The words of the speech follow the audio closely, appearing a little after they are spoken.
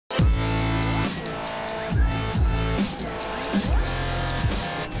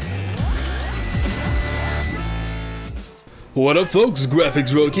What up folks,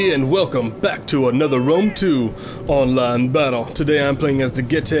 Graphics Rookie, and welcome back to another Rome 2 online battle. Today I'm playing as the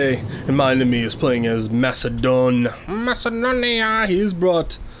Getae, and my enemy is playing as Macedon. Macedonia! He's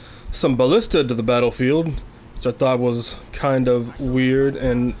brought some ballista to the battlefield, which I thought was kind of weird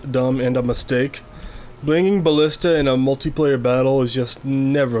and dumb and a mistake. Bringing ballista in a multiplayer battle is just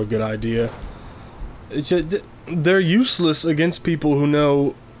never a good idea. It's just, they're useless against people who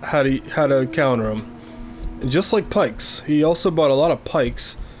know how to counter them. Just like pikes, he also bought a lot of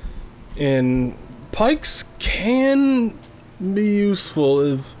pikes, and pikes can be useful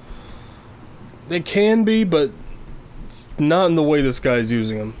if they can be, but not in the way this guy's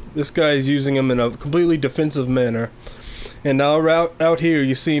using them. This guy is using them in a completely defensive manner. And now out here,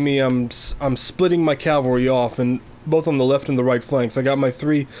 you see me. I'm splitting my cavalry off, and both on the left and the right flanks. I got my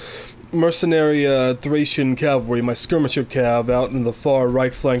three mercenary Thracian cavalry, my skirmisher cav, out in the far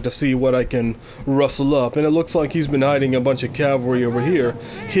right flank to see what I can rustle up. And it looks like he's been hiding a bunch of cavalry over here,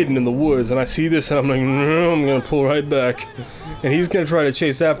 hidden in the woods. And I see this, and I'm like, no, I'm gonna pull right back. And he's gonna try to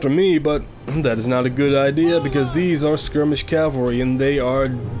chase after me, but that is not a good idea because these are skirmish cavalry, and they are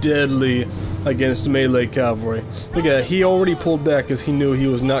deadly against melee cavalry. Look at that, he already pulled back because he knew he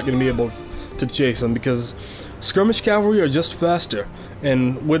was not gonna be able to chase him because skirmish cavalry are just faster.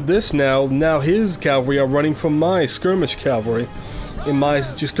 And with this now his cavalry are running from my skirmish cavalry. In my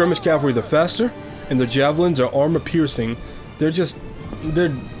skirmish cavalry, they're faster, and their javelins are armor piercing. They're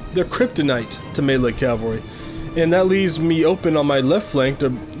kryptonite to melee cavalry. And that leaves me open on my left flank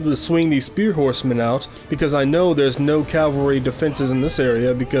to swing these spear horsemen out, because I know there's no cavalry defenses in this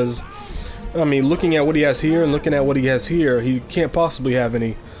area, because, I mean, looking at what he has here and looking at what he has here, he can't possibly have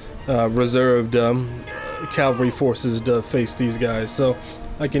any reserved cavalry forces to face these guys, so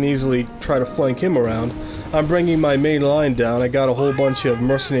I can easily try to flank him around. I'm bringing my main line down. I got a whole bunch of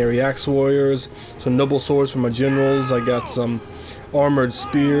mercenary axe warriors, some noble swords from my generals. I got some armored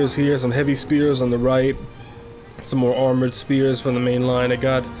spears here, some heavy spears on the right, some more armored spears from the main line. I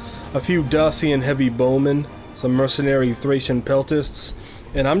got a few Dacian heavy bowmen, some mercenary Thracian peltists,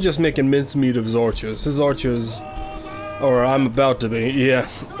 and I'm just making mincemeat of his archers. His archers, or I'm about to be, yeah.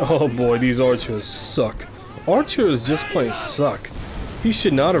 Oh boy, these archers suck. Archers just plain suck. He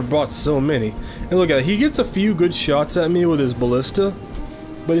should not have brought so many. And look at it, he gets a few good shots at me with his ballista,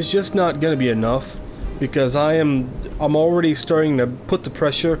 but it's just not gonna be enough because I'm already starting to put the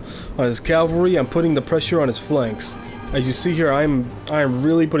pressure on his cavalry. I'm putting the pressure on his flanks. As you see here, I'm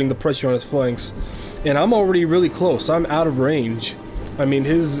really putting the pressure on his flanks, and I'm already really close. I'm out of range. I mean,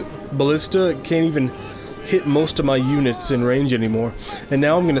 his ballista can't even hit most of my units in range anymore. And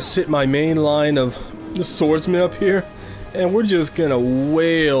now I'm gonna sit my main line of the swordsmen up here, and we're just gonna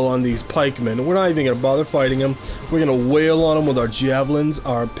wail on these pikemen. We're not even gonna bother fighting them. We're gonna wail on them with our javelins,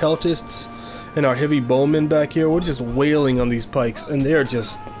 our peltists, and our heavy bowmen back here. We're just wailing on these pikes, and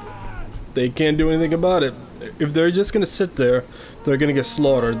they can't do anything about it. If they're just gonna sit there, they're gonna get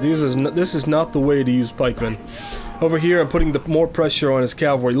slaughtered. This is not the way to use pikemen. Over here, I'm putting more pressure on his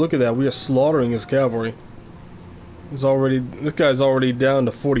cavalry. Look at that, we are slaughtering his cavalry. This guy's already down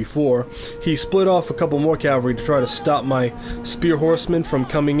to 44. He split off a couple more cavalry to try to stop my spear horsemen from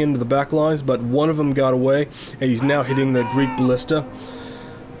coming into the back lines, but one of them got away, and he's now hitting the Greek ballista.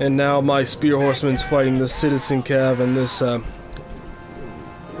 And now my spear horseman's fighting this citizen cav and this,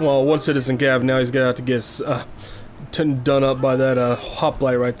 well, one citizen cav. Now he's got to get done up by that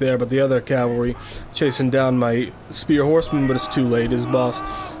hoplite right there, but the other cavalry chasing down my spear horseman, but it's too late. His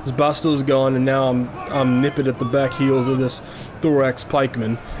bastille is gone, and now I'm nipping at the back heels of this thorax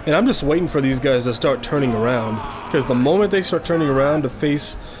pikeman, and I'm just waiting for these guys to start turning around, because the moment they start turning around to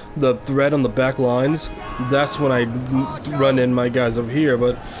face the threat on the back lines, that's when I run in my guys over here.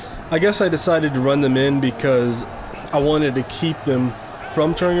 But I guess I decided to run them in because I wanted to keep them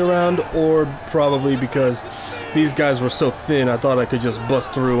from turning around, or probably because these guys were so thin I thought I could just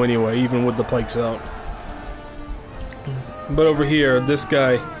bust through anyway, even with the pikes out. But over here, this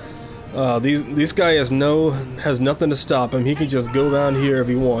guy, this guy has nothing to stop him. He can just go down here if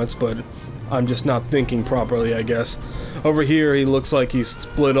he wants, but I'm just not thinking properly, I guess. Over here, he looks like he's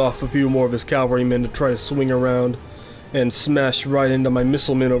split off a few more of his cavalrymen to try to swing around and smash right into my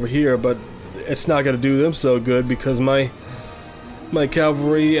missilemen over here, but it's not going to do them so good because my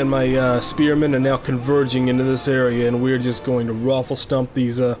cavalry and my spearmen are now converging into this area, and we're just going to raffle stump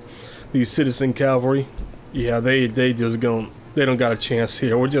these citizen cavalry. Yeah, they don't got a chance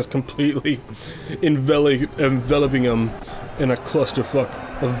here. We're just completely enveloping them in a clusterfuck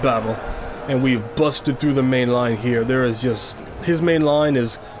of battle, and we've busted through the main line here. His main line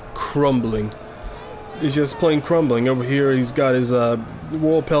is crumbling. It's just plain crumbling. Over here, he's got his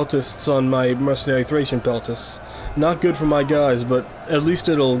royal peltists on my mercenary Thracian peltists. Not good for my guys, but at least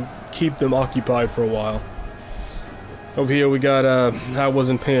it'll keep them occupied for a while. Over here we got, I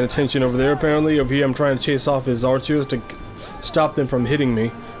wasn't paying attention over there apparently. Over here I'm trying to chase off his archers to stop them from hitting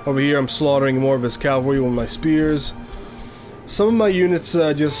me. Over here I'm slaughtering more of his cavalry with my spears. Some of my units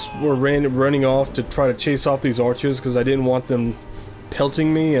just were running off to try to chase off these archers because I didn't want them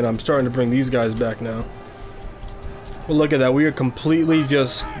pelting me, and I'm starting to bring these guys back now. Well, look at that. We are completely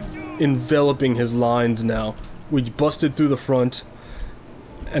just enveloping his lines now. We busted through the front,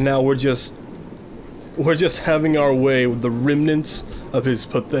 and now we're just having our way with the remnants of his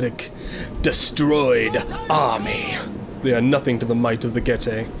pathetic, destroyed army. They are nothing to the might of the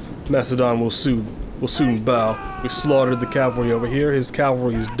Getae. Macedon will soon bow. We slaughtered the cavalry over here. His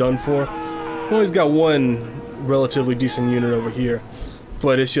cavalry is done for. Well, he's got one relatively decent unit over here,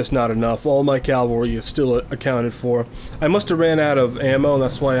 but it's just not enough. All my cavalry is still accounted for. I must have ran out of ammo, and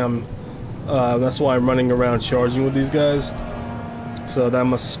that's why I'm running around charging with these guys. So that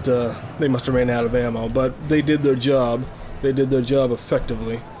they must have ran out of ammo, but they did their job. They did their job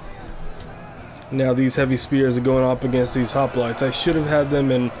effectively. Now these heavy spears are going up against these hoplites. I should have had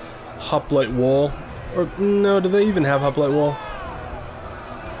them in hoplite wall. Or no, do they even have hoplite wall?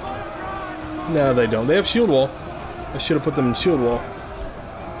 No, they don't. They have shield wall. I should have put them in shield wall.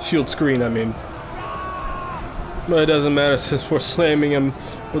 Shield screen, I mean. But it doesn't matter since we're slamming them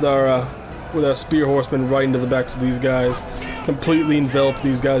with our spear horsemen right into the backs of these guys. Completely enveloped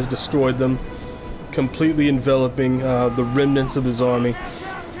these guys, destroyed them. Completely enveloping the remnants of his army.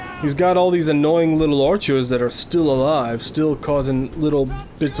 He's got all these annoying little archers that are still alive, still causing little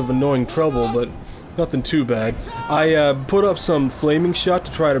bits of annoying trouble, but nothing too bad. I put up some flaming shot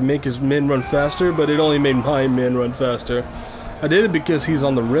to try to make his men run faster, but it only made my men run faster. I did it because he's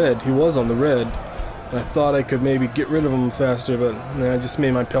on the red. He was on the red. And I thought I could maybe get rid of him faster, but nah, I just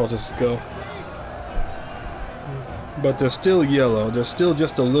made my peltasts go. But they're still yellow. They're still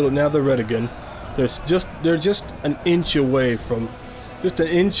just a little. Now they're red again. They're just an inch away from. Just an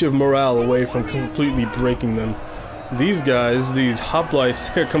inch of morale away from completely breaking them. These guys, these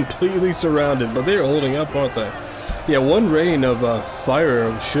hoplites, they're completely surrounded, but they're holding up, aren't they? Yeah, one rain of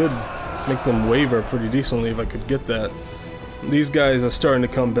fire should make them waver pretty decently if I could get that. These guys are starting to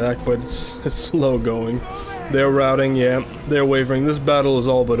come back, but it's slow going. They're routing, yeah, they're wavering. This battle is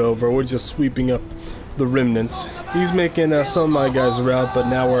all but over. We're just sweeping up the remnants. He's making some of my guys rout, but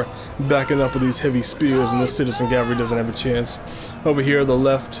now we're backing up with these heavy spears, and the citizen cavalry doesn't have a chance. Over here, the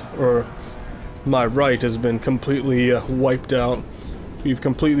left, or my right, has been completely wiped out. We've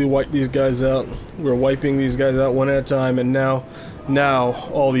completely wiped these guys out. We're wiping these guys out one at a time, and now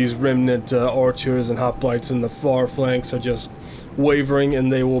all these remnant archers and hoplites in the far flanks are just wavering,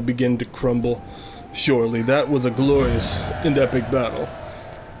 and they will begin to crumble shortly. That was a glorious and epic battle.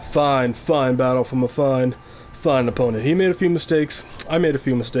 Fine battle from a fine opponent. He made a few mistakes. I made a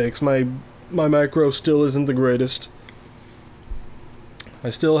few mistakes. My micro still isn't the greatest. I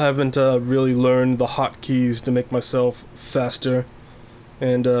still haven't really learned the hotkeys to make myself faster,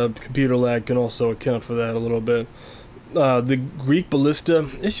 and computer lag can also account for that a little bit. The Greek ballista,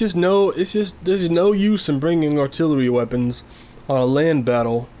 there's no use in bringing artillery weapons on a land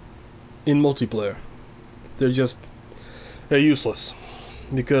battle in multiplayer. They're useless,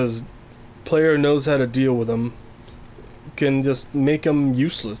 because player knows how to deal with them, can just make them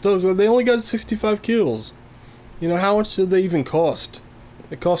useless. They only got 65 kills. You know, how much did they even cost?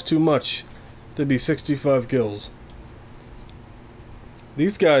 It cost too much to be 65 kills.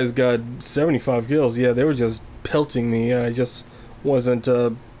 These guys got 75 kills. Yeah, they were just pelting me, and I just wasn't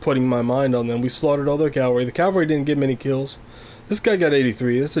putting my mind on them. We slaughtered all their cavalry. The cavalry didn't get many kills. This guy got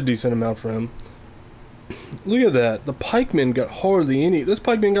 83. That's a decent amount for him. Look at that. The pikemen got hardly any. This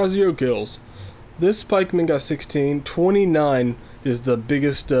pikeman got 0 kills. This pikeman got 16. 29 is the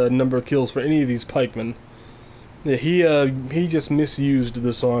biggest number of kills for any of these pikemen. Yeah, he just misused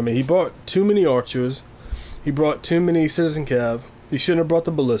this army. He brought too many archers. He brought too many citizen cav. He shouldn't have brought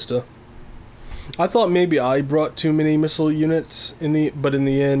the ballista. I thought maybe I brought too many missile units but in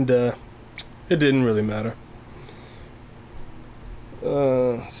the end, it didn't really matter.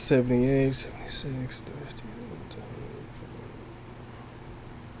 78, 76, 30.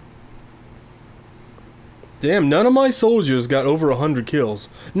 Damn, none of my soldiers got over 100 kills.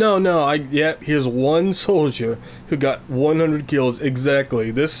 No, here's one soldier who got 100 kills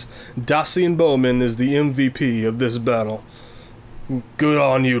exactly. This Dacian bowman is the MVP of this battle. Good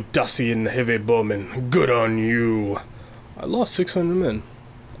on you, Dacian heavy bowman. Good on you. I lost 600 men.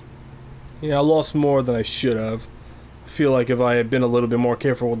 Yeah, I lost more than I should have. I feel like if I had been a little bit more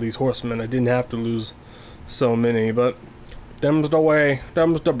careful with these horsemen, I didn't have to lose so many, but Them's the way.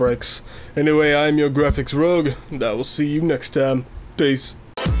 Them's the bricks. Anyway, I'm your graphics rogue, and I will see you next time. Peace.